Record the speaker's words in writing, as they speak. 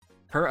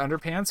Her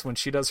underpants, when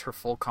she does her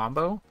full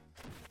combo,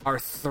 are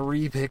 4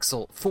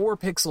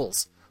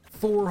 pixels,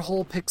 4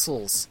 whole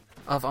pixels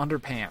of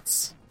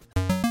underpants.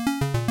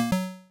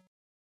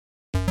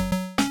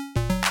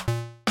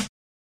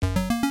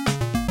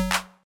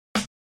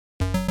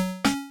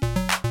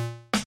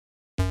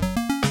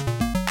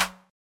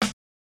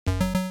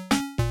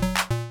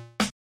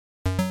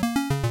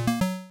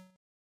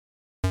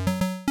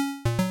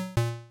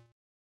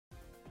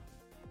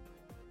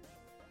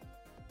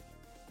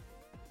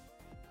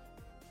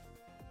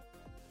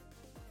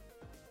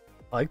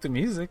 I like the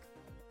music.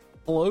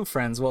 Hello,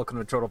 friends. Welcome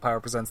to Turtle Power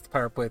Presents the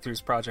Power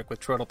Playthroughs project with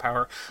Turtle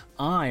Power.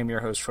 I'm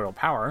your host, Turtle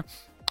Power,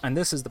 and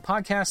this is the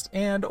podcast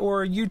and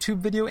or YouTube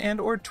video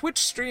and or Twitch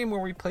stream where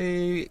we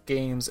play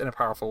games in a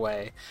powerful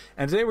way.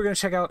 And today we're going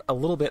to check out a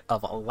little bit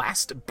of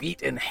Last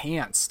Beat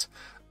Enhanced,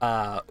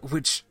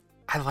 which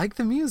I like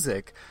the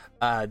music.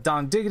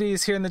 Don Diggity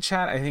is here in the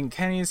chat. I think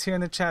Kenny is here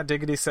in the chat.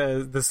 Diggity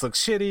says, this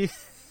looks shitty.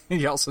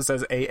 He also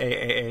says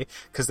A,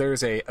 because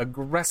there's a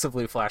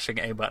aggressively flashing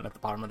A button at the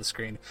bottom of the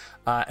screen.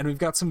 And we've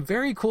got some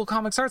very cool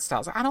comics art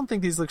styles. I don't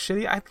think these look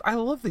shitty. I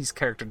love these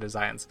character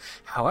designs.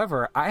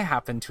 However, I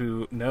happen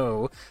to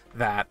know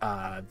that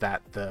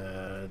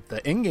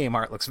the in-game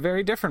art looks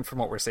very different from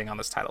what we're seeing on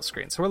this title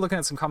screen. So we're looking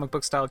at some comic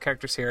book style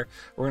characters here.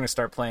 We're going to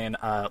start playing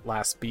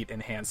Last Beat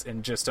Enhanced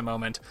in just a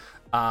moment.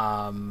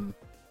 I've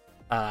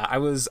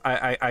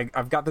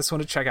got this one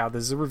to check out.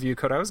 This is a review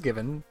code I was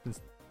given.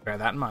 Bear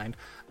that in mind.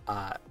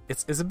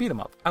 It's a beat 'em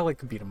up. I like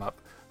the beat 'em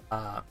up.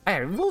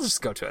 We'll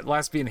just go to it.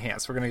 Last Beat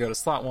Enhanced. We're gonna go to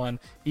slot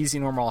 1, easy,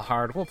 normal,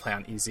 hard. We'll play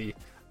on easy.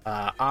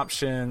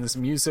 Options,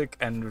 music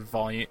and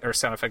volume or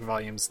sound effect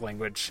volumes,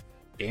 language,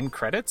 game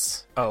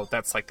credits. Oh,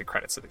 that's like the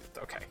credits of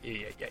the. Okay,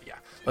 yeah.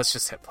 Let's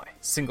just hit play.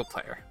 Single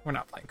player. We're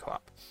not playing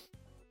co-op.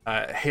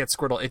 Hey, it's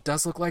Squirtle. It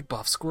does look like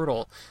Buff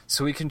Squirtle.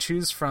 So we can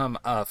choose from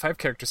 5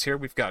 characters here.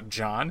 We've got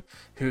John,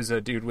 who's a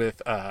dude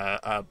with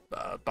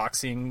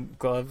boxing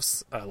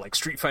gloves, like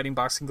street fighting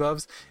boxing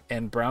gloves,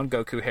 and brown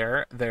Goku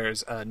hair.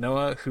 There's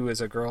Noah, who is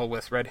a girl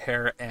with red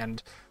hair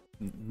and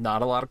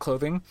not a lot of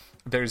clothing.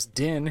 There's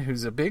Din,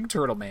 who's a big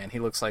turtle man. He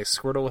looks like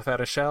Squirtle without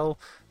a shell.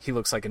 He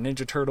looks like a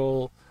Ninja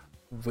Turtle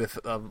with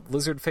a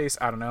lizard face.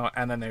 I don't know.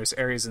 And then there's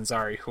Ares and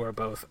Zari, who are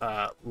both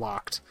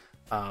locked.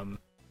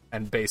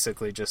 And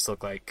basically just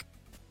look like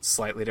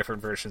slightly different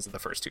versions of the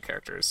first 2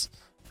 characters.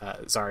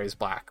 Zari is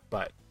black,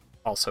 but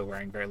also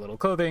wearing very little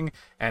clothing.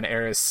 And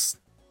Ares,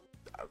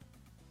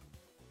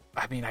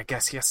 I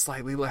guess he has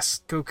slightly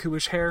less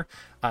Goku-ish hair.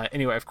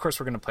 Anyway, of course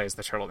we're going to play as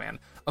the Turtle Man.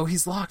 Oh,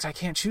 he's locked. I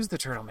can't choose the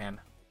Turtle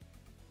Man.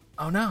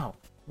 Oh, no.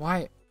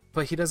 Why?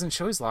 But he doesn't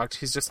show he's locked.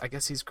 He's just, I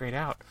guess he's grayed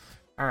out.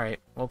 All right,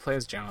 we'll play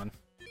as John.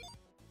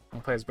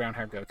 We'll play as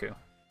brown-haired Goku.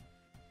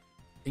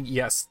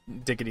 Yes,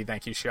 Diggity,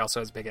 thank you. She also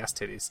has big-ass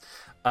titties.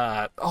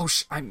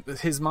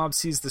 His mob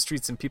sees the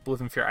streets and people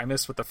live in fear. I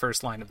missed what the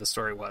first line of the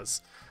story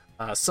was.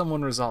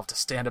 Someone resolved to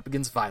stand up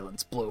against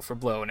violence, blow for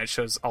blow, and it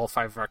shows all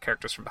 5 of our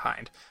characters from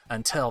behind.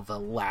 Until the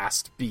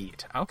last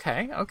beat.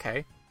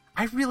 Okay.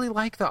 I really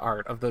like the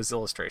art of those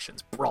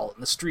illustrations. Brawl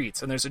in the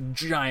streets, and there's a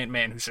giant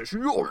man who says,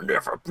 "You'll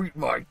never beat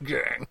my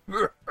gang."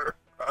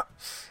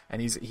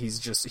 And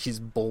he's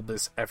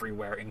bulbous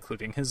everywhere,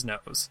 including his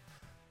nose.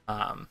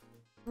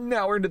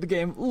 Now we're into the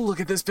game. Look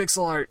at this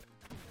pixel art.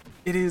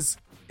 It is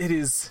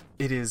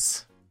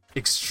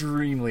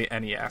extremely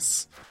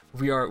NES.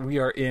 We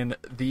are in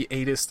the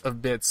 8th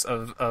of bits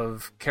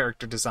of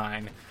character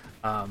design,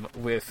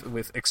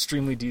 with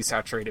extremely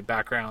desaturated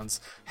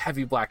backgrounds,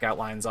 heavy black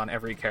outlines on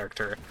every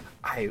character.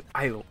 I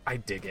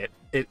dig it.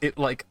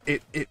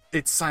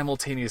 It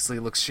simultaneously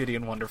looks shitty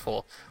and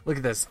wonderful. Look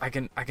at this. I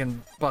can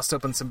bust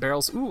open some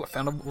barrels. Ooh, I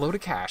found a load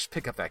of cash.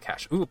 Pick up that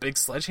cash. Ooh, a big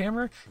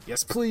sledgehammer?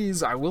 Yes,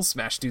 please. I will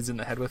smash dudes in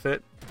the head with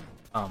it.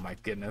 Oh my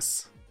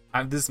goodness.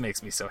 This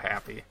makes me so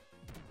happy.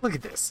 Look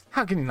at this.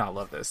 How can you not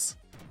love this?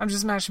 I'm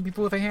just smashing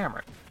people with a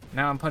hammer.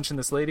 Now I'm punching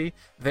this lady.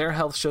 Their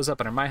health shows up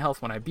under my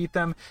health when I beat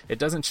them. It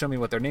doesn't show me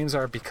what their names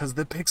are because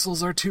the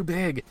pixels are too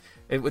big.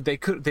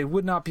 They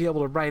would not be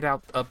able to write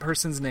out a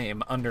person's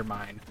name under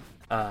mine.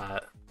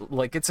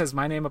 Like it says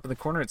my name up in the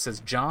corner. It says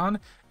John,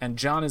 and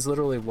John is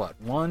literally what?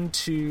 1,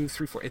 2,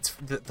 3, 4. It's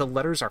the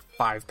letters are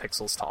 5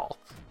 pixels tall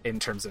in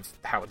terms of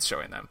how it's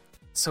showing them.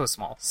 So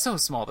small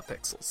the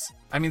pixels.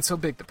 I mean, so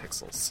big the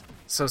pixels.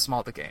 So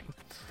small the game.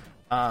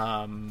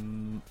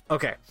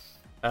 Okay.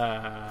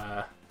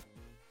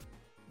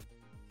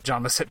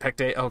 John must hit Peck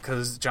Day. Oh,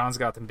 because John's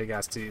got them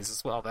big-ass titties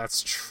as well.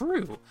 That's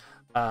true.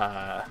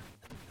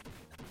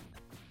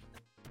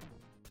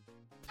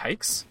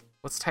 Tykes?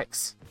 What's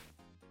Tykes?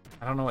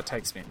 I don't know what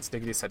Tykes means.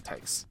 Diggity said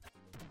Tykes.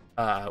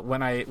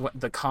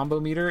 The combo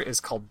meter is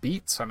called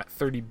beat, so I'm at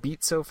 30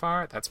 beat so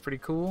far. That's pretty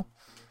cool.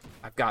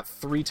 I've got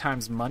 3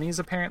 times monies,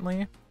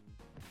 apparently.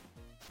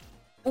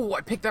 Oh,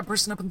 I picked that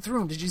person up and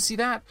threw him. Did you see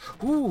that?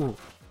 Ooh.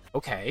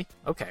 Okay.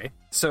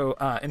 So,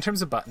 in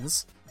terms of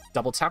buttons,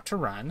 double tap to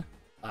run.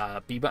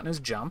 B button is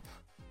jump.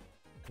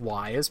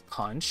 Y is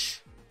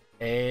punch.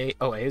 A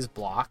is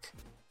block.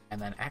 And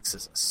then X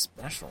is a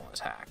special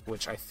attack,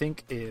 which I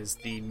think is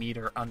the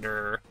meter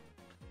under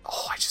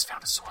Oh, I just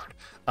found a sword.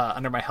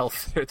 Under my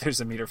health,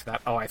 there's a meter for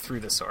that. Oh, I threw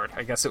the sword.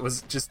 I guess it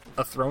was just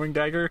a throwing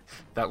dagger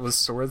that was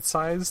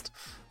sword-sized.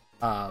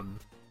 I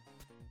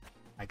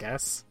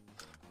guess.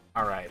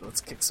 Alright,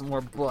 let's kick some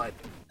more butt.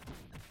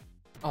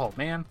 Oh,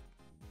 man.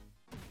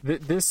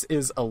 This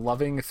is a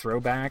loving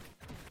throwback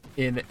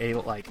in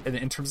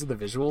terms of the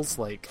visuals,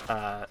 like,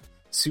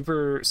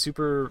 Super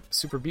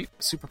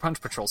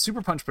Punch Patrol.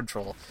 Super Punch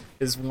Patrol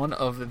is one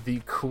of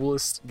the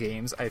coolest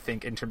games, I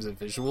think, in terms of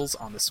visuals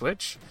on the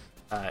Switch.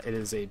 It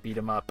is a beat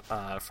 'em up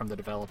from the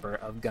developer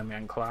of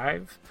Gunman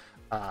Clive,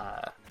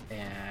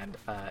 and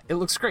it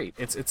looks great.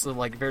 It's a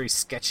like very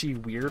sketchy,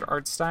 weird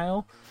art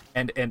style,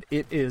 and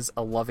it is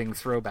a loving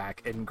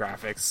throwback in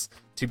graphics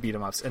to beat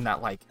 'em ups. In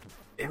that, like,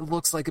 it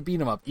looks like a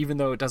beat 'em up, even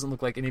though it doesn't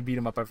look like any beat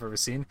 'em up I've ever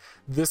seen.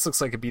 This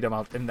looks like a beat 'em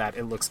up in that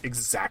it looks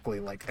exactly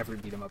like every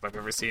beat 'em up I've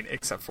ever seen,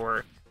 except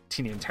for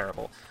teeny and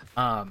terrible.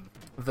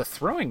 The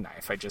throwing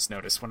knife, I just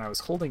noticed when I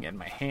was holding it in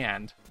my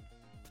hand,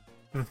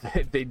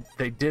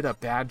 they did a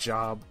bad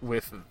job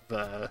with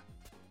the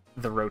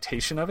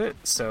rotation of it.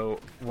 So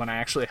when I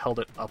actually held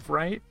it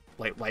upright,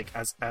 like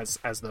as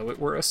though it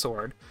were a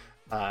sword,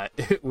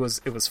 it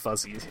was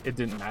fuzzy. It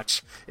didn't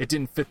match. It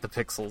didn't fit the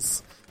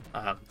pixels.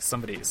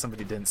 Somebody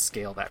didn't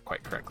scale that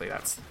quite correctly.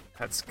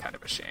 That's kind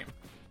of a shame.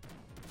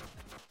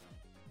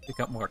 Pick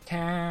up more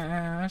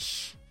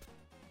cash.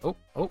 Oh,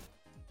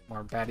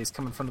 more baddies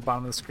coming from the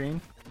bottom of the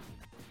screen.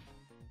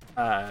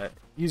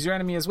 Use your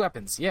enemy as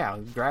weapons. Yeah,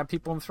 grab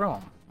people and throw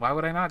them. Why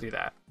would I not do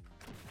that?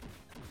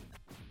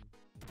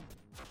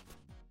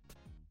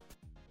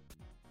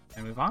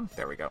 And move on.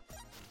 There we go.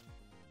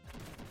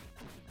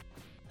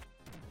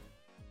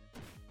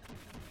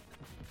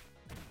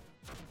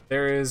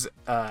 There is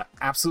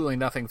absolutely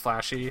nothing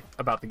flashy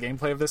about the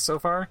gameplay of this so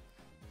far.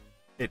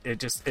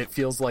 It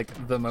feels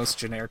like the most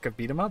generic of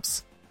beat 'em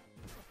ups.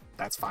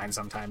 That's fine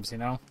sometimes, you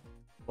know?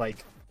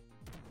 Like,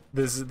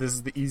 this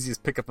is the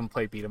easiest pick up and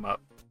play beat 'em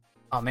up.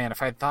 Oh man,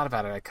 if I had thought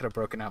about it, I could have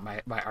broken out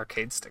my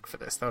arcade stick for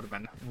this. That would have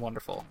been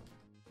wonderful.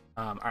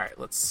 Alright,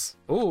 let's...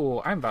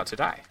 Oh, I'm about to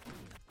die.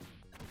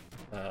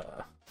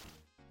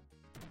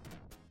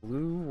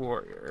 Blue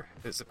Warrior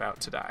is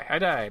about to die. I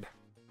died.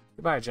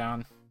 Goodbye,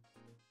 John.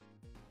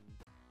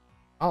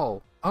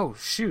 Oh,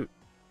 shoot.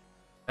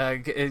 I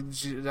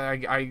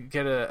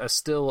get a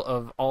still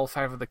of all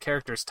 5 of the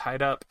characters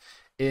tied up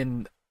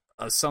in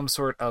some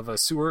sort of a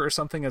sewer or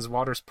something as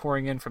water's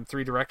pouring in from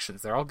 3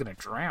 directions. They're all going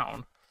to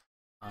drown.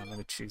 I'm going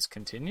to choose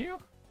continue.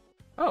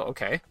 Oh,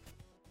 okay.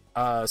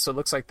 So it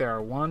looks like there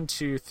are 1,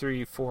 2,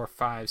 3, 4,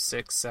 5,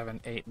 6,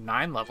 7, 8,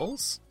 9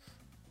 levels.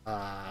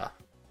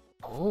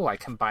 Oh, I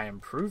can buy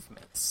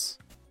improvements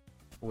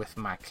with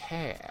my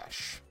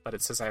cash, but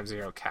it says I have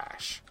 0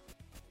 cash.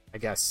 I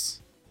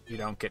guess you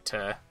don't get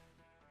to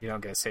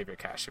save your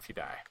cash if you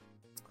die.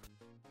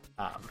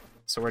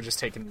 So we're just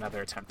taking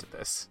another attempt at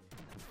this.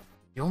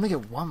 You only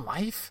get 1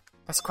 life?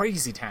 That's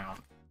crazy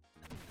town.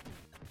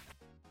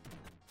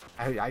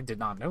 I did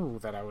not know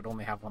that I would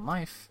only have 1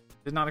 life.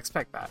 Did not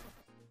expect that.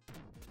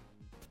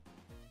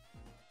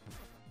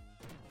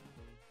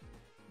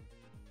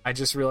 I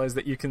just realized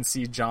that you can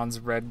see John's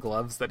red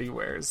gloves that he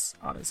wears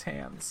on his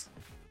hands.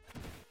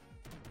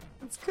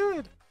 That's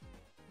good.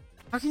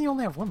 How can you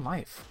only have 1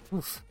 life?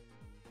 Oof.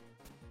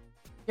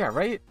 Yeah,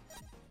 right?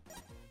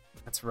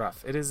 That's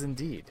rough. It is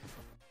indeed.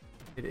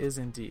 It is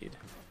indeed.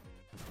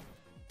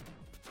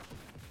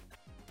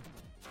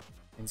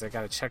 Means I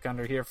gotta check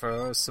under here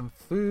for some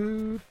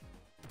food.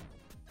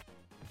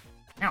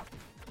 Ow.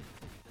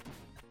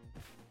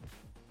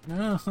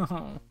 No.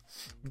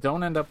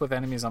 Don't end up with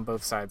enemies on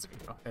both sides of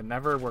you. It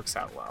never works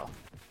out well.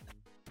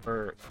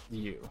 For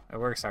you. It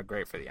works out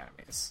great for the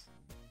enemies.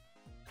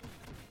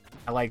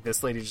 I like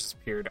this lady just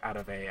appeared out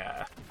of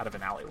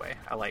an alleyway.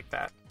 I like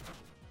that.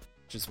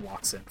 Just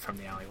walks in from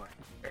the alleyway.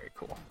 Very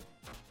cool.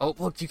 Oh,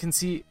 look, you can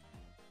see...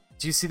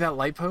 Do you see that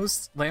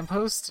lamppost? The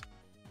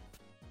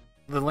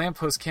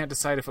lamppost can't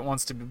decide if it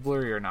wants to be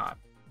blurry or not.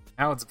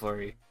 Now it's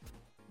blurry.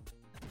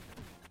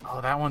 Oh,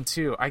 that one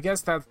too. I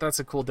guess that's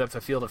a cool depth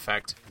of field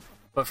effect.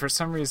 But for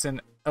some reason...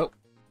 Oh!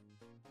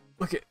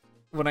 Look at...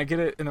 When I get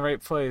it in the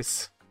right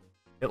place,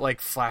 it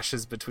like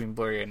flashes between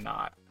blurry and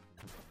not.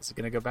 Is it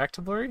gonna go back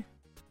to blurry?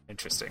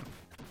 Interesting.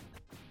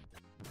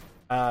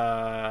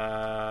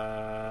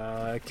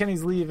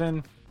 Kenny's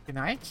leaving. Good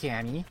night,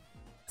 Kenny.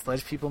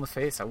 Sledge people in the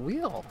face. I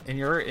will. In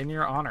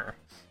your honor.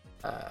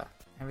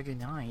 Have a good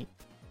night.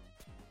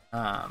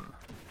 I'm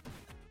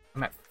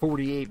at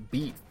 48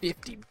 beat,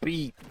 50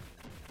 beat.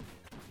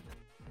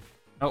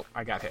 Oh,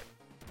 I got hit.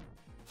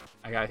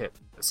 I got hit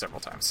several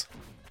times.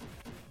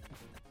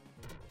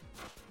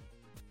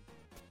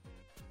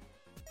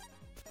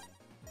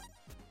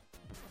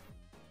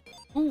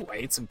 Ooh, I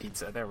ate some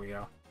pizza. There we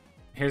go.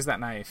 Here's that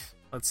knife.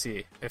 Let's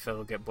see if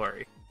it'll get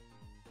blurry.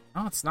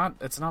 Oh, it's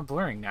not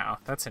blurring now.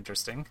 That's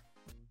interesting.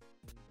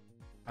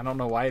 I don't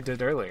know why it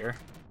did earlier.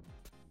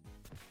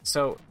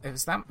 So,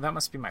 that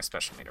must be my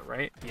special meter,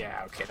 right?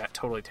 Yeah, okay, that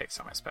totally takes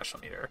on my special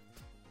meter,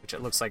 which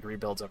it looks like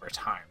rebuilds over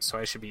time. So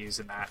I should be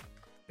using that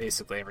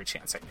basically every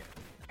chance I get.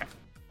 Okay.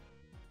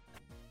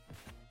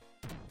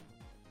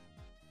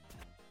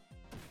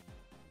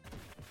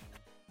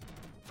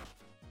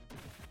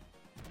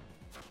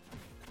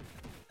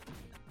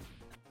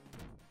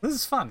 This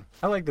is fun.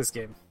 I like this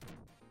game.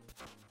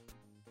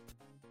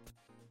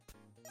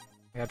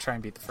 I gotta try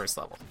and beat the first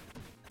level.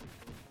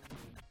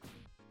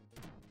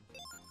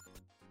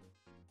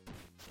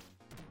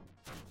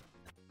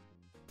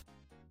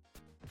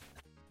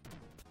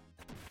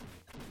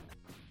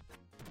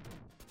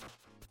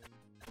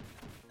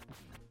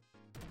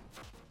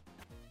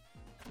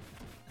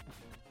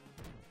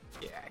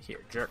 Yeah, here,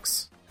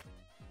 jerks.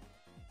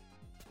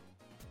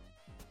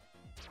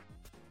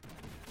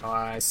 Oh,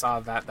 I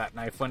saw that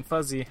knife went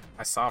fuzzy.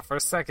 I saw it for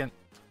a second.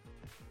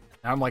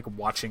 Now I'm like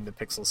watching the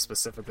pixels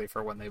specifically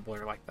for when they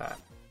blur like that.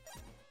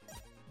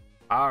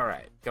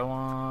 Alright, go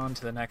on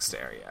to the next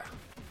area.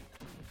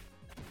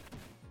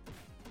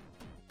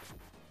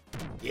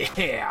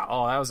 Yeah!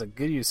 Oh, that was a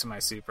good use of my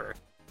super.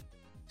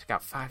 Took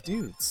out 5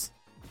 dudes.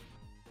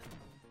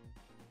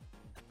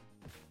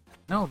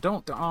 No,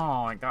 don't.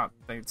 Oh my god,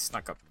 they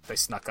snuck up. They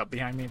snuck up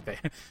behind me.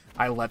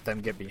 I let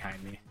them get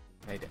behind me.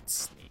 They didn't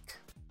sneak.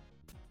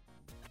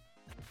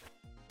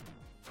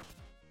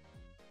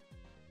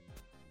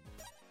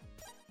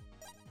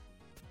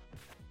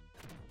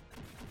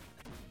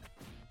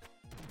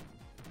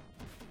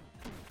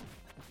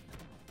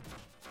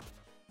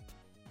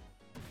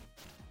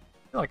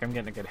 I feel like I'm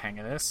getting a good hang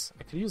of this.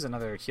 I could use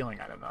another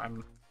healing item though.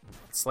 I'm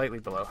slightly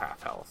below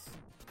half health.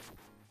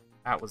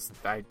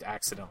 I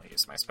accidentally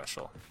used my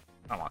special.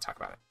 I don't want to talk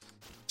about it.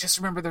 Just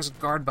remember there's a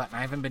guard button. I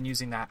haven't been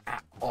using that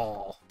at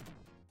all.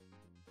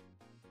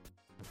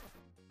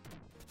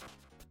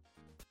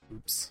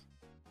 Oops.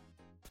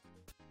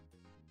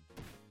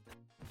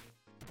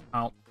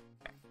 Oh.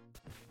 Okay.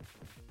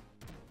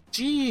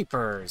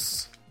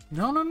 Jeepers.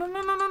 No.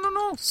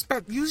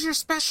 Use your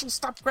special.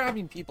 Stop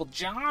grabbing people,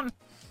 John.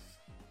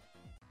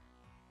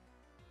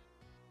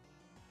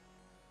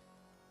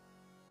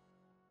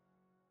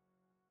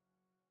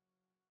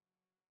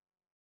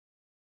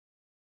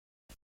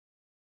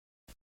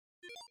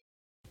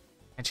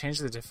 I change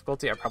the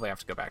difficulty. I probably have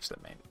to go back to the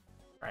main,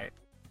 right?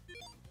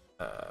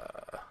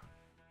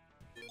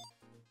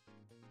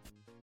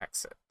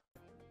 Exit.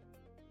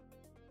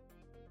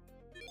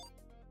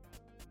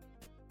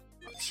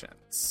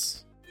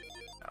 Options.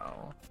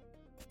 No.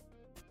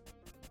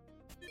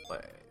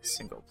 Play.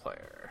 Single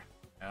player.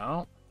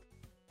 No.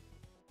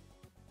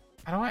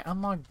 How do I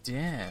unlogged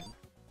in?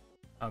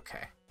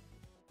 Okay.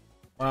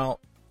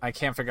 Well, I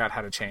can't figure out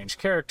how to change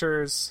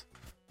characters.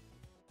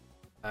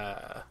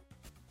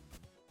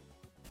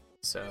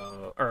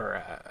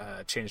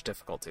 Change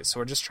difficulty. So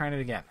we're just trying it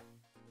again.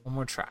 One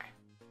more try.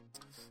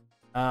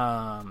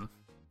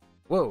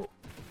 Whoa.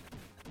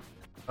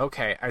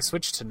 Okay, I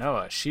switched to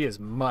Noah. She is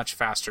much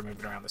faster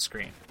moving around the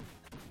screen.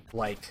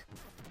 Like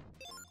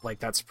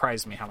that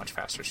surprised me how much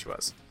faster she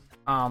was.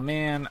 Oh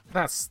man,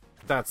 that's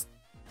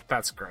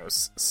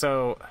gross.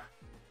 So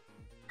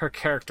her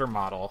character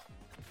model,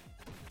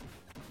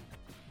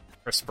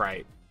 her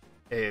sprite,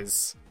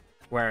 is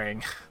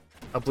wearing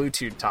a blue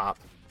tube top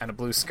and a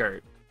blue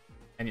skirt.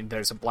 And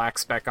there's a black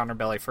speck on her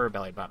belly for her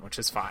belly button, which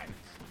is fine.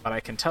 But I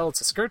can tell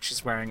it's a skirt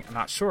she's wearing and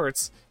not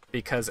shorts,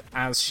 because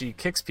as she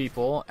kicks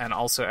people, and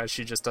also as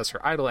she just does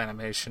her idle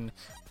animation,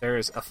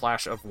 there's a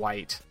flash of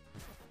white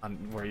on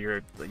where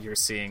you're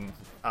seeing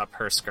up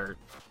her skirt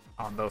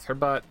on both her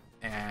butt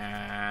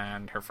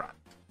and her front.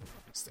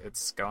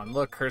 It's going,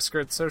 look, her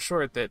skirt's so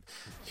short that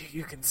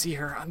you can see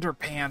her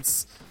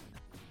underpants.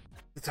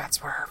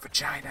 That's where her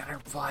vagina and her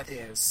butt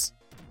is.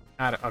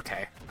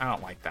 Okay, I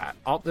don't like that.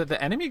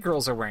 The enemy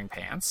girls are wearing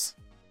pants.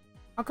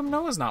 How come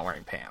Noah's not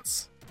wearing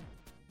pants?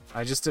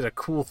 I just did a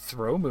cool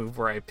throw move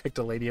where I picked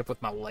a lady up with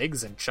my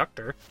legs and chucked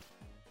her.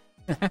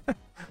 Okay,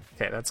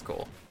 that's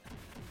cool.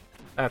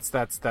 That's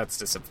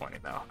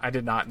disappointing though. I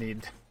did not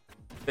need.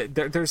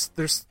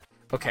 There's.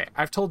 Okay,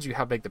 I've told you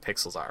how big the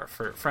pixels are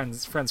for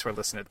friends who are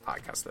listening to the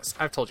podcast.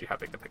 I've told you how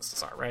big the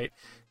pixels are, right?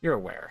 You're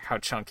aware how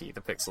chunky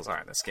the pixels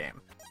are in this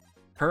game.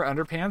 Her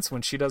underpants,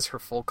 when she does her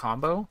full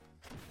combo,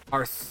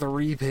 are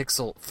 4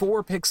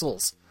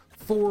 pixels,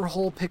 4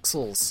 whole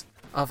pixels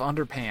of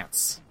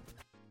underpants.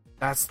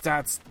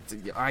 That's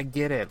I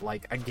get it.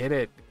 Like, I get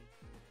it.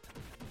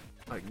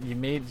 You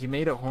made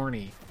it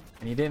horny,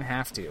 and you didn't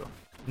have to.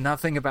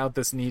 Nothing about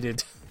this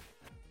needed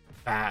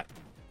that.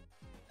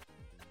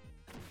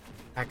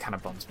 That kind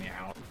of bums me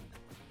out.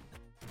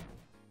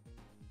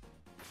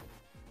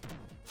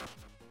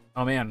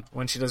 Oh man,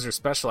 when she does her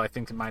special, I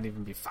think it might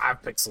even be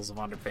 5 pixels of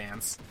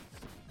underpants.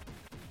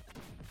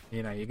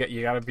 You know, you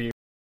gotta be.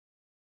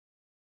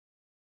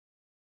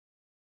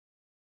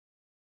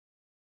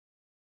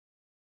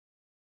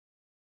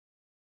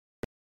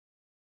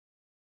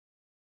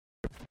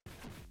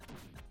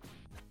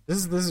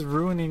 This is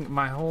ruining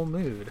my whole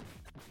mood.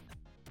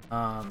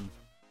 I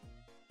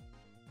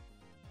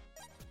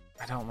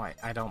don't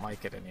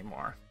like it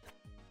anymore.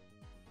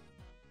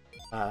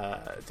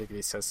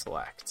 Diggity says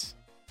select.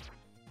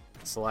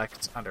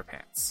 Select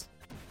underpants.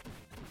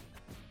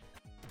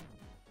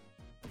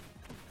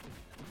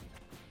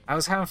 I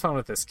was having fun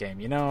with this game.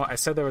 You know, I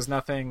said there was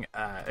nothing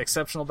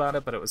exceptional about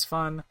it, but it was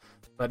fun.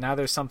 But now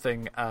there's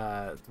something.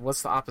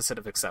 What's the opposite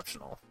of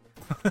exceptional?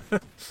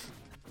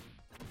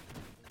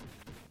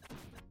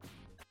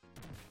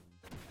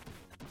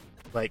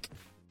 Like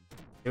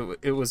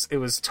it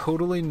was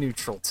totally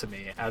neutral to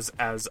me as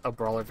a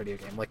brawler video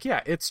game. Like,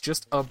 yeah, it's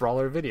just a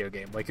brawler video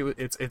game. Like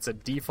it's a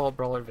default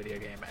brawler video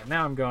game. And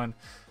now I'm going,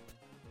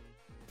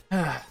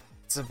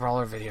 it's a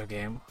brawler video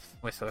game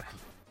with a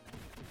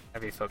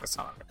heavy focus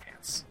on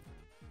underpants.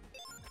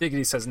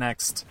 Diggity says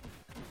next,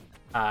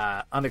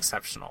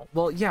 unexceptional.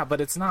 Well, yeah, but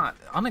it's not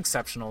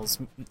unexceptional.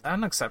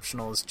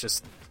 Unexceptional is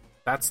just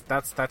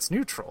that's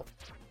neutral.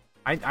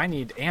 I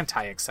need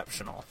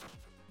anti-exceptional.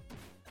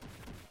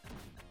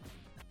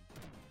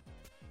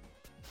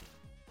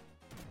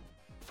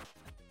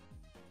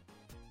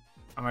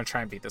 I'm gonna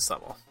try and beat this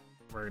level.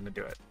 We're gonna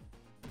do it.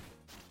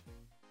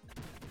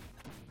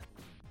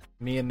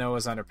 Me and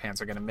Noah's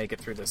underpants are gonna make it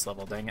through this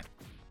level, dang it.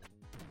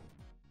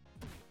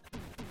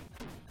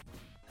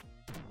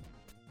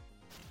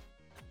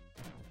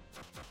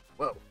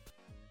 Whoa.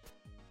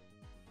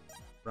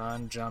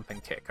 Run, jump,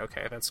 and kick.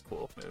 Okay, that's a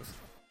cool move.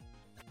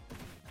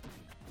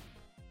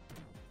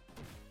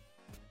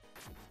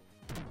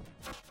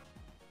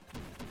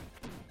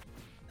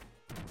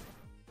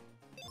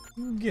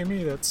 Give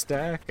me that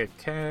stack of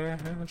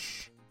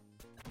cash.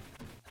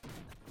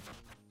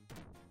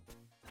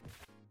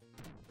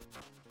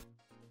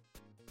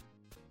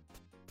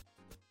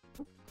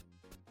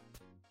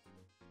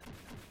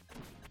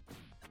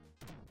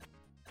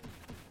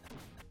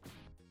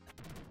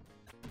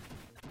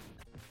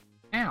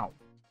 Ow.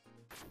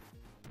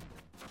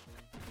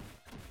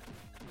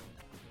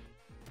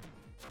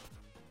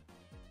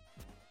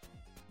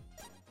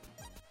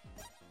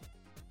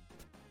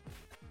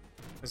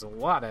 There's a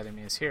lot of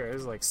enemies here.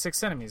 There's like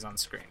 6 enemies on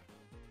screen.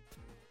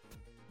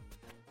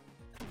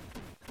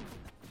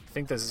 I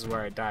think this is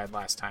where I died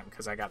last time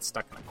because I got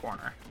stuck in a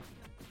corner.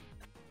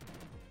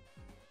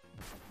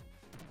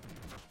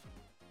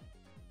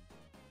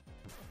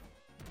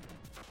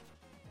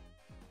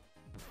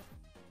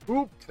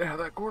 Oop, get out of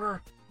that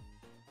corner.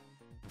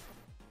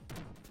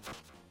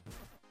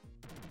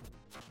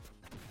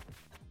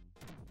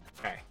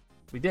 Okay,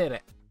 we did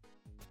it.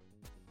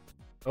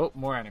 Oh,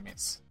 more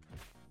enemies.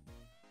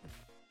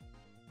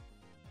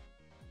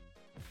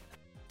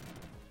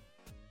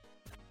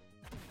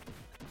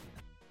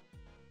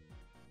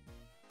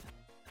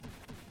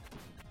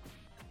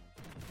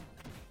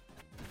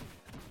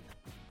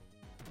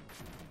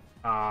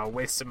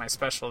 Wasted my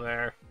special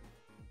there.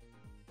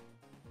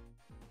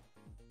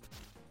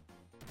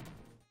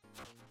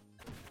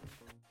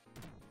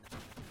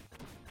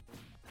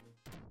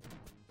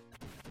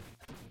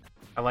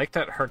 I like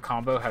that her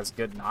combo has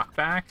good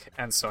knockback,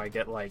 and so I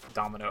get like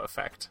domino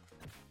effect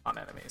on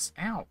enemies.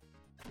 Ow.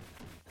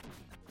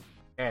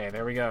 Okay,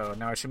 there we go.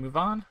 Now I should move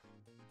on.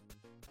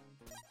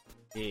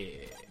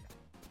 Yeah.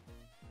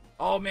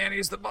 Oh man,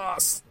 he's the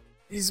boss.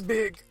 He's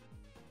big.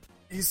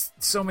 He's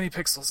so many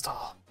pixels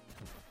tall.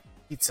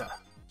 Pizza.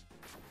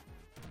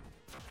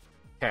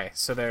 Okay,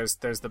 so there's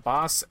the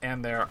boss,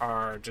 and there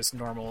are just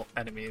normal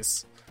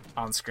enemies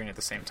on screen at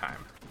the same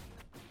time.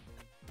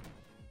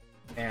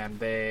 And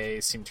they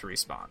seem to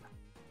respawn.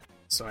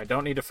 So I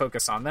don't need to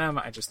focus on them,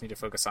 I just need to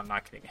focus on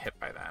not getting hit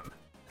by them.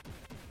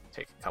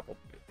 Take a couple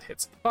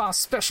hits at the boss.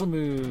 Special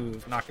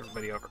move! Knock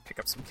everybody over, pick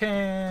up some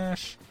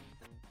cash.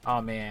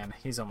 Oh man,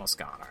 he's almost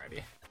gone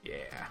already.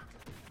 Yeah.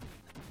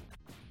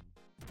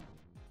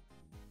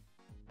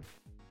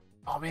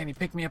 Oh man, he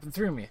picked me up and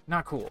threw me.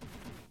 Not cool.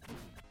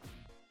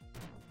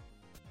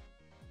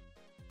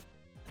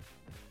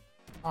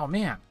 Oh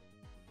man.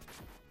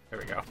 There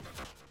we go.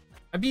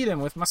 I beat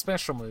him with my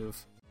special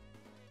move.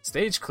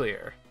 Stage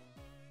clear.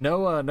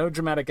 No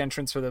dramatic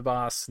entrance for the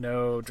boss.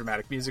 No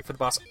dramatic music for the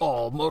boss.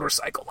 Oh,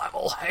 motorcycle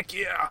level. Heck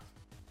yeah.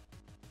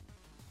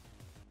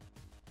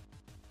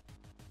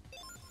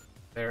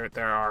 There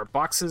are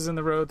boxes in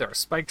the road. There are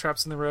spike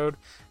traps in the road.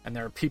 And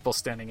there are people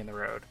standing in the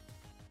road.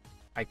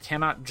 I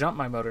cannot jump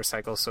my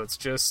motorcycle, so it's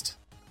just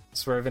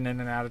swerving in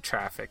and out of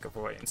traffic,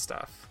 avoiding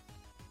stuff.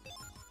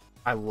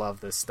 I love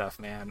this stuff,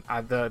 man.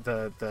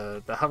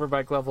 The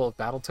hoverbike level of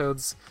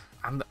Battletoads,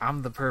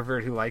 I'm the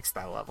pervert who likes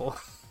that level.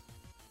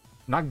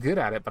 I'm not good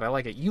at it, but I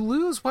like it. You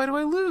lose? Why do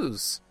I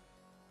lose?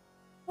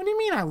 What do you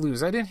mean I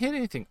lose? I didn't hit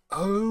anything.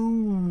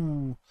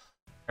 Oh,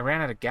 I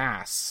ran out of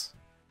gas.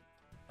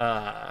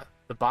 The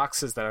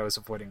boxes that I was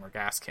avoiding were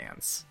gas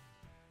cans.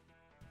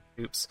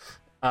 Oops.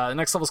 The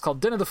next level is called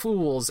Den of the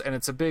Fools, and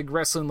it's a big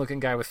wrestling-looking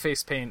guy with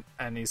face paint,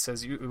 and he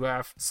says, "You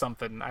have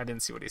something." I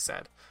didn't see what he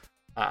said.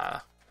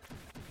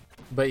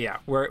 But yeah,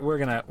 we're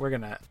gonna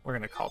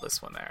call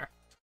this one there.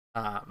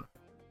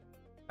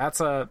 That's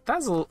a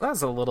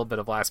little bit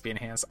of Last Be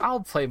Enhanced.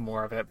 I'll play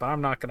more of it, but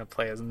I'm not gonna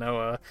play as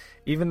Noah.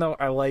 Even though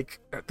I like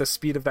the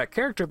speed of that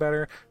character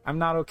better, I'm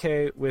not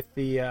okay with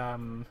the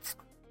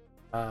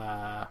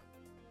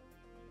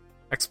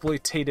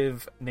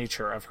exploitative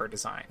nature of her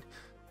design.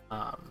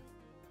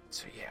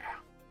 So yeah,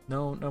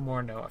 no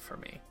more Noah for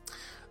me.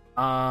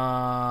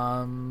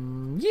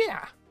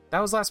 Yeah. that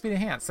was Last Beat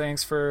Enhanced.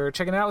 Thanks for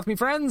checking it out with me,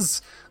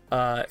 friends.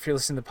 If you're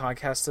listening to the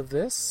podcast of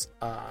this,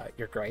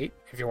 you're great.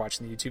 If you're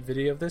watching the YouTube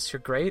video of this, you're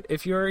great.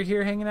 If you're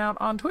here hanging out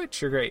on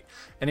Twitch, you're great.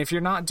 And if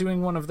you're not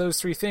doing one of those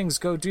 3 things,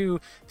 go do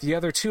the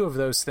other 2 of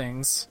those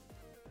things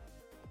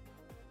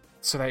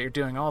so that you're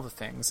doing all the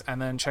things.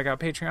 And then check out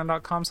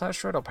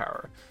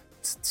patreon.com/ShreddoPower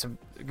to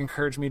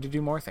encourage me to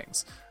do more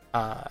things.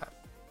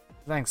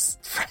 Thanks,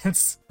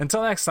 friends.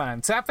 Until next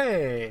time,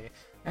 tappy,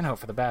 and hope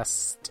for the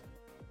best.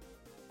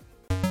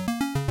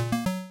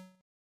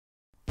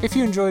 If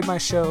you enjoyed my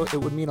show, it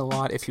would mean a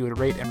lot if you would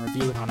rate and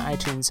review it on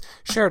iTunes,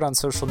 share it on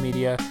social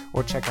media,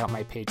 or check out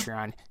my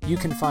Patreon. You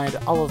can find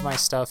all of my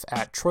stuff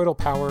at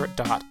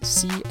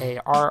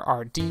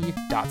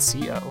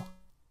troidalpower.carrd.co.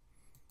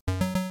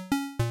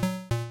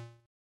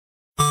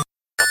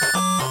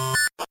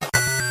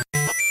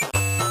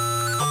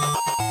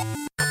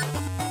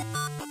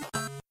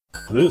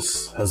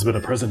 This has been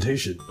a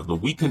presentation of the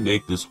We Can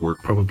Make This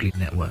Work Probably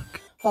Network.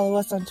 Follow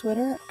us on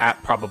Twitter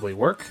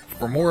 @ProbablyWork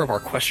for more of our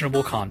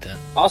questionable content.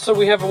 Also,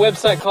 we have a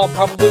website called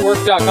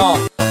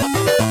probablywork.com.